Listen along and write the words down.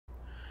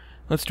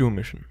Let's do a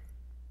mission.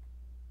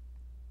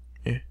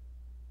 Eh.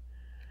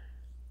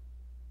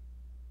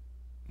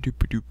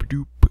 Doop doop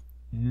doop.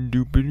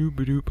 Doop doop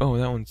doop. Oh,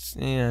 that one's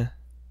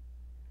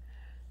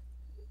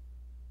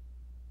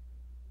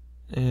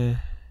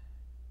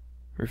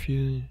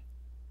refuse.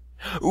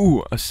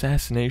 Ooh,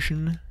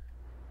 assassination.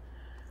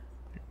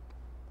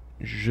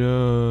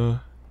 Je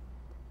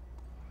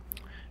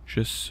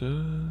sais.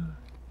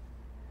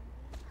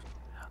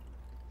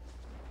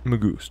 Me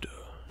gusta.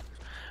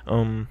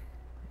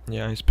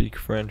 Yeah, I speak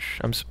French.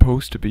 I'm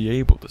supposed to be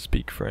able to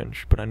speak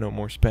French, but I know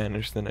more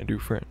Spanish than I do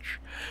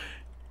French.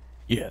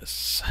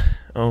 Yes.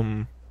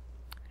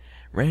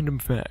 Random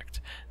fact.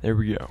 There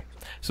we go.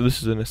 So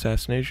this is an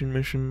assassination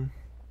mission.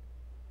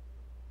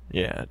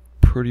 Yeah, it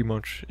pretty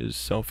much is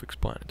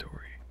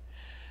self-explanatory.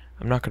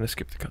 I'm not gonna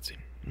skip the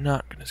cutscene.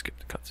 Not gonna skip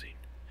the cutscene.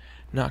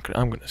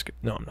 I'm gonna skip.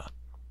 No, I'm not.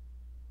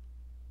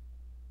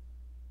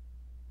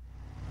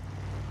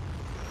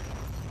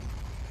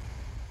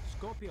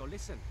 Scorpio,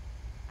 listen.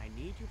 I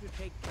need you to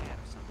take care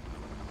of something.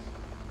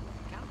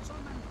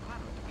 Councilman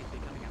Farrell is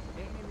becoming a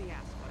pain in the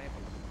ass for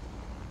everyone.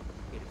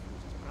 He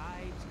refuses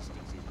bribes, he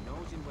sticks his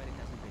nose in where it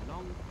doesn't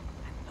belong,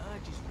 and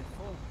urges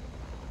reform.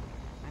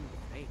 I'm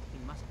afraid he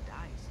must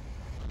die.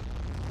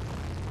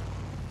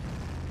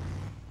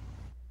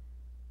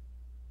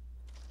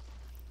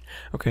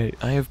 Okay,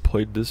 I have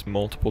played this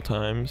multiple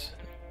times.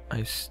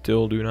 I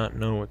still do not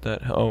know what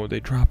that. Oh,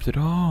 they dropped it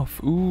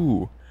off.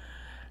 Ooh.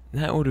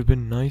 That would have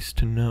been nice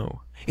to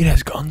know. It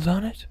has guns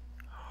on it?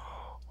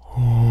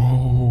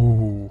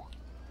 Oh.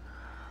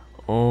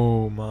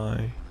 Oh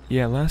my.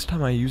 Yeah, last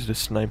time I used a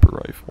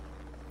sniper rifle.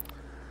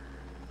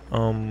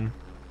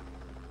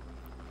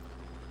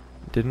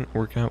 Didn't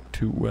work out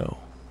too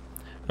well.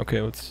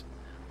 Okay, let's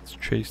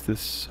chase this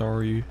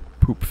sorry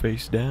poop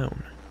face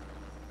down.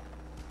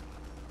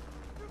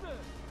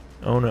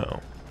 Oh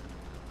no.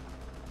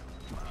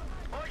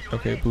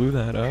 Okay, blew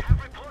that up.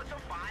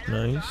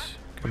 Nice.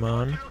 Come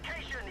on.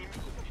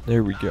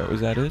 There we go.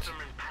 Is that it?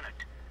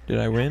 Did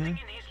I win?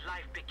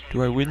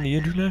 Do I win the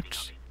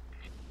internet?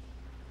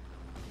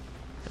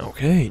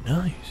 Okay,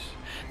 nice.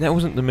 That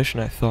wasn't the mission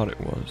I thought it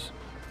was.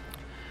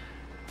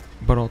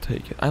 But I'll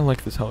take it. I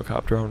like this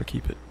helicopter. I want to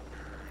keep it.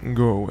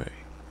 Go away.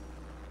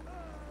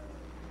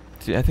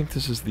 See, I think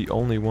this is the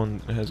only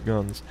one that has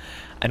guns.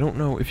 I don't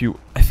know if you...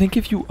 I think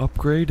if you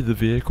upgrade the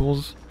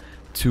vehicles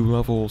to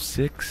level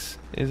 6,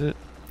 is it?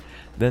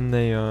 Then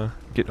they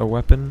get a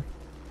weapon.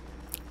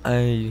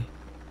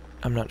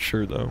 I'm not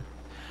sure though.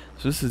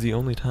 So this is the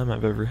only time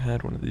I've ever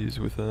had one of these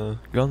with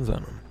guns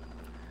on them.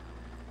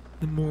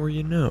 The more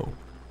you know.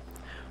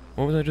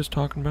 What was I just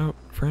talking about?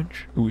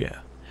 French? Ooh yeah.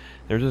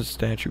 There's a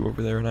statue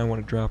over there and I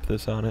want to drop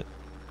this on it.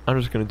 I'm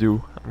just gonna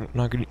do... I'm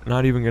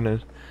not even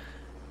gonna...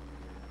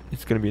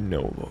 It's gonna be a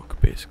no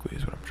look, basically,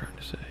 is what I'm trying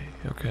to say.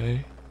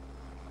 Okay?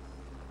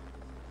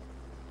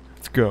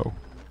 Let's go.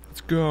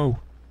 Let's go!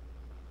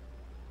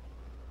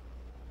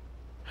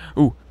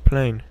 Ooh,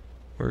 plane.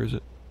 Where is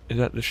it? Is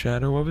that the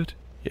shadow of it?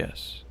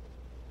 Yes.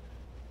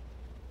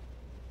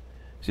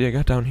 See, I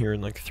got down here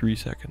in like 3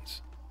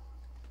 seconds.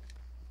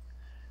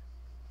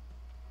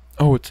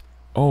 Oh, it's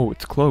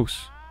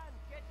close.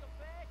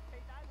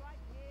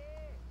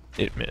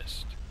 It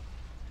missed.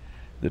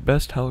 The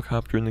best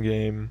helicopter in the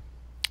game,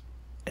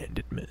 and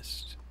it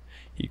missed.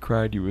 He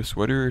cried you a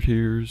sweater of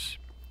tears,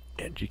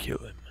 and you kill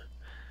him.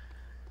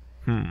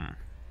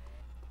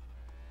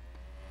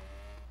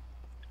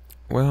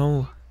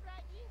 Well,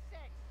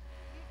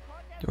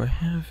 do I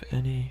have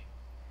any?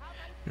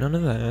 None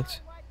of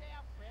that.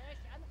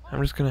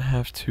 I'm just gonna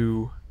have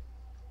to...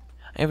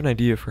 I have an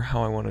idea for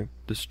how I want to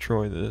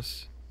destroy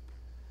this,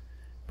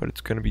 but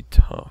it's gonna be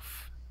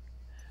tough.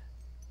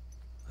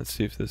 Let's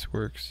see if this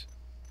works.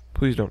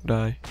 Please don't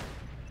die.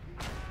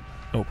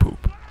 Oh,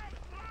 poop.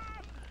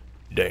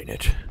 Dang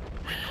it.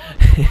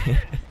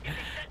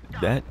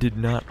 That did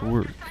not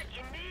work.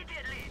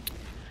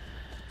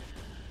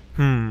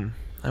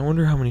 I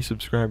wonder how many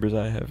subscribers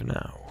I have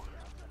now.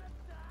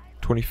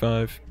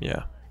 25?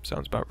 Yeah,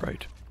 sounds about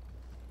right.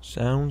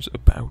 Sounds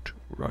about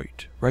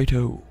right.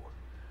 Righto.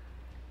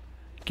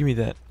 Give me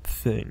that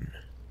thing.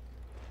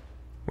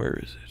 Where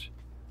is it?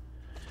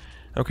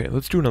 Okay,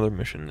 let's do another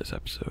mission this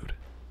episode.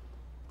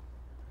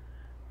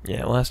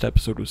 Yeah, last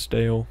episode was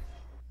stale,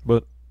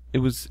 but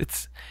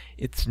it's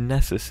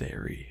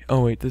necessary.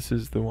 Oh wait, this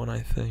is the one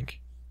I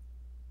think.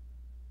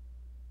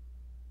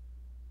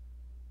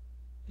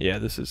 Yeah,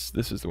 this is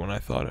the one I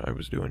thought I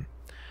was doing.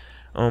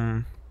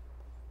 Oh,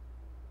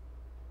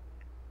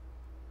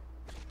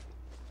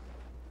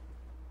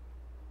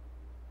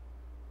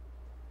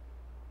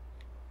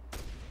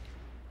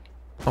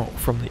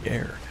 from the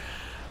air.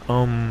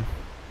 Oh,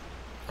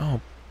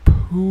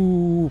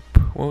 poop.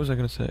 What was I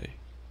gonna say?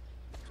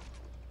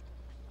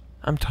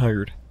 I'm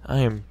tired. I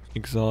am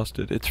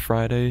exhausted. It's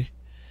Friday.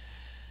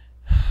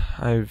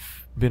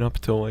 I've been up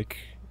till like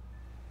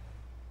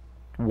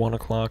 1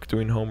 o'clock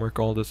doing homework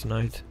all this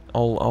night.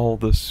 All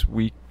this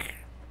week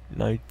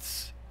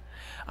nights.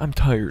 I'm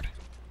tired.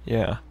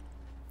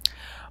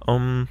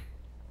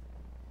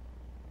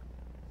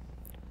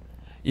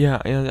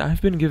 Yeah,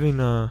 I've been giving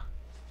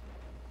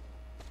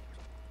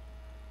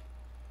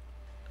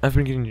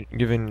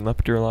giving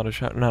Lepter a lot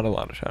of not a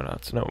lot of shout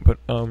outs, no, but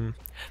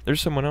there's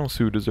someone else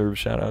who deserves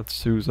shout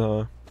outs who's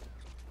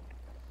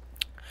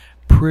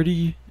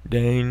pretty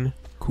dang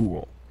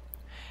cool.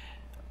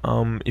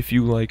 If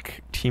you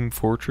like Team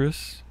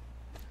Fortress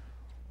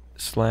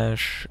 /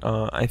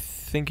 I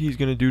think he's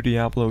gonna do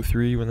Diablo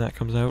 3 when that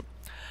comes out.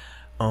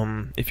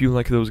 If you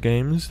like those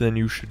games, then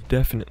you should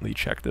definitely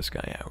check this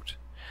guy out.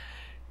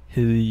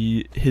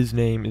 His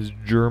name is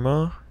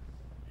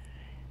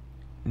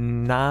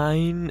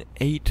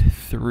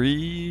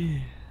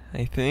Germa983,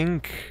 I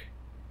think.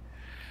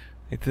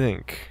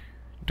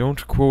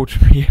 Don't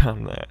quote me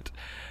on that.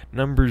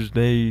 Numbers,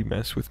 they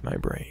mess with my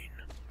brain.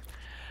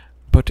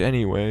 But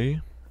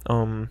anyway,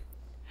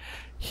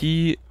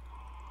 he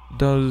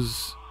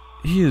is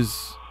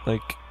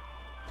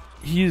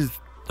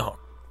oh,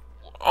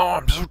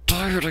 I'm so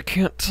tired, I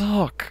can't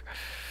talk.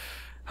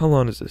 How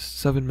long is this?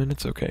 7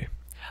 minutes? Okay.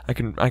 I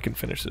can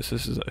finish this.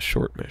 This is a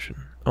short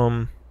mission.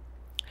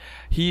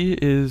 He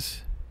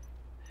is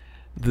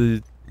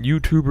the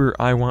YouTuber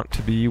I want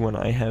to be when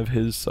I have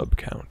his sub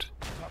count.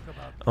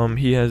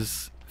 He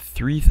has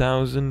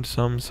 3,000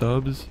 some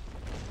subs.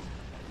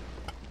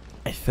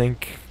 I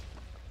think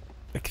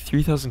like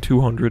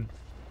 3,200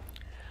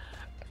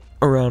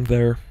 around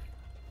there.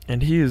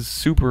 And he is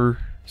super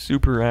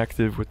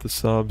active with the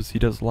subs. He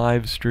does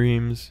live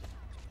streams.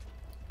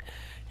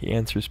 He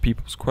answers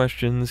people's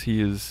questions.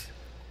 He's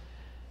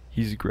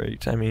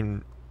great. I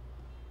mean,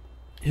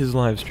 his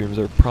live streams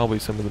are probably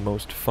some of the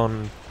most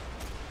fun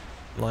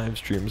live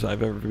streams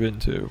I've ever been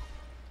to.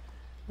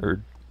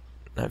 Or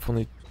I've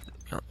only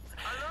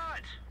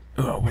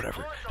oh,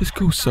 whatever. Just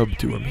go sub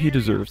to him. He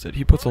deserves it.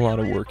 He puts a lot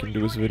of work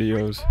into his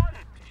videos.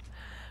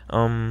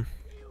 Bam,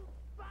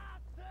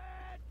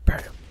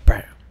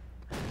 bam.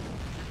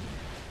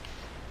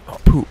 Oh,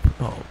 poop.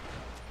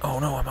 Oh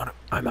no,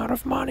 I'm out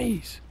of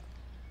monies.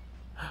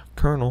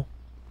 Colonel.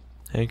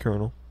 Hey,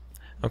 Colonel.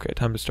 Okay,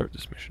 time to start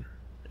this mission,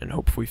 and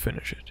hopefully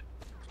finish it.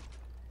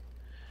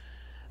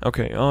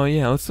 Okay,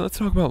 yeah, let's talk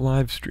about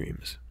live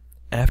streams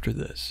after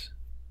this.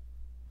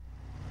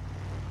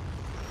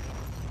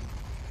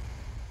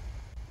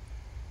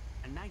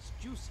 A nice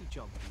juicy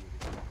job for you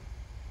this morning.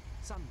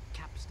 Some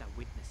capster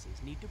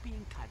witnesses need to be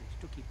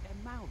encouraged to keep their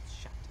mouths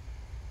shut.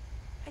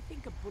 I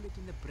think a bullet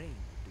in the brain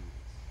will do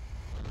this.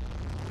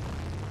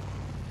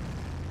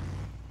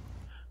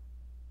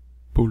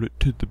 Bullet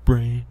to the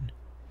brain.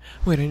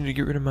 Wait, I need to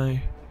get rid of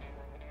my...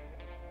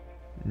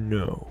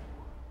 No.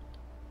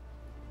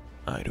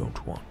 I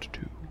don't want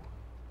to.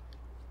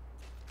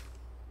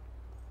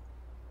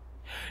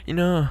 You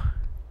know...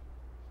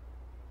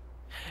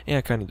 Yeah,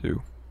 I kinda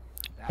do.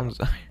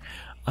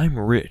 I'm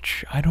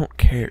rich. I don't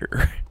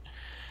care.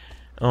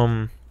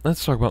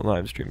 Let's talk about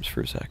live streams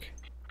for a sec.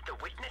 The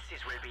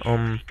witnesses will be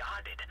heavily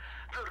guarded.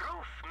 The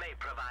roof may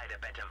provide a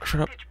better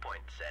vantage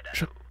point, said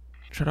Adam.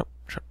 Shut up.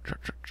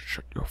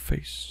 Shut your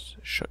face.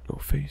 Shut your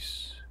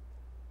face.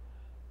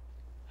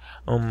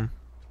 There they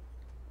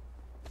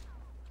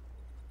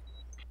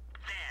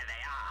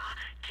are.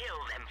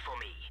 Kill them for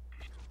me.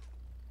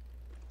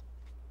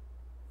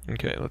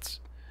 Okay, let's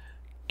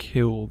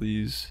kill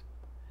these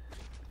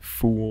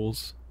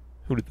fools.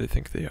 Who did they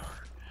think they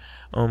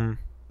are?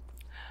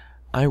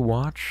 I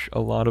watch a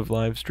lot of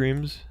live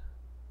streams,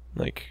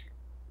 like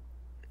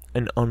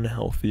an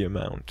unhealthy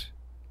amount.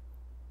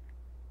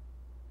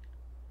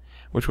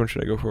 Which one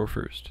should I go for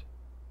first?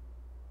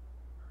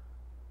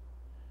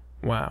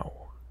 Wow.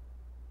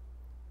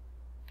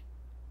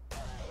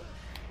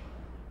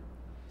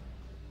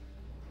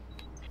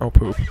 Oh,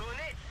 poop.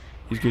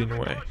 He's getting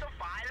away.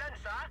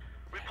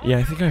 Yeah,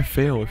 I think I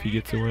fail if he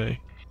gets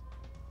away.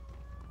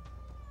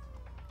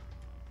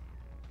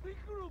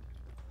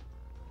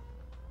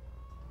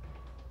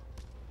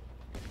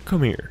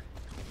 Come here.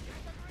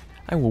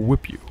 I will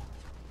whip you.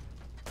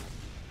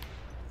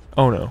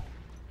 Oh no.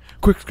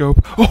 Quick scope.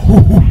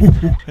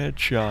 Oh,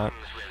 headshot.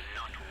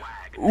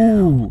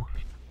 Ooh.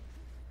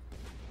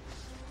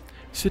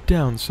 Sit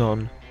down,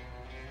 son.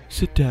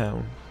 Sit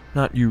down.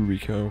 Not you,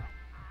 Rico.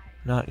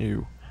 Not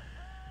you.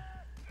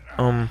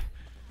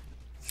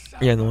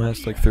 Yeah, in the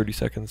last like 30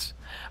 seconds.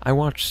 I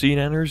watch Scene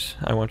Enters,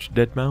 I watch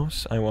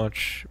Deadmau5, I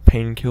watch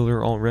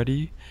Painkiller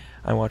Already,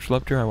 I watch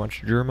Lepter, I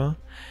watch Germa,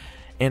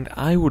 and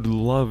I would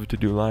love to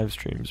do live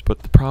streams,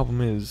 but the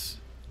problem is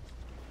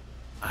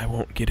I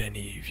won't get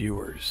any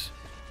viewers.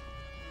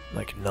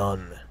 Like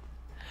none.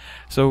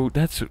 So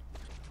that's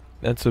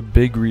a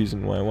big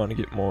reason why I want to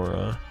get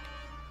more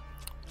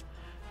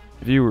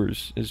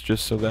viewers, is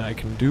just so that I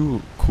can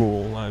do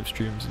cool live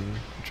streams and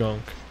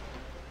junk.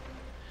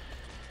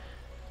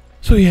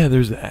 So yeah,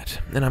 there's that.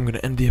 And I'm going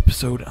to end the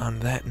episode on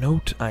that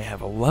note. I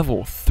have a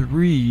level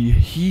 3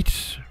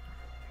 heat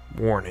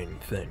warning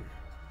thing.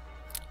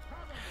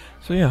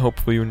 So yeah,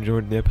 hopefully you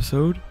enjoyed the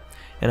episode,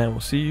 and I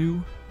will see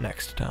you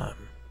next time.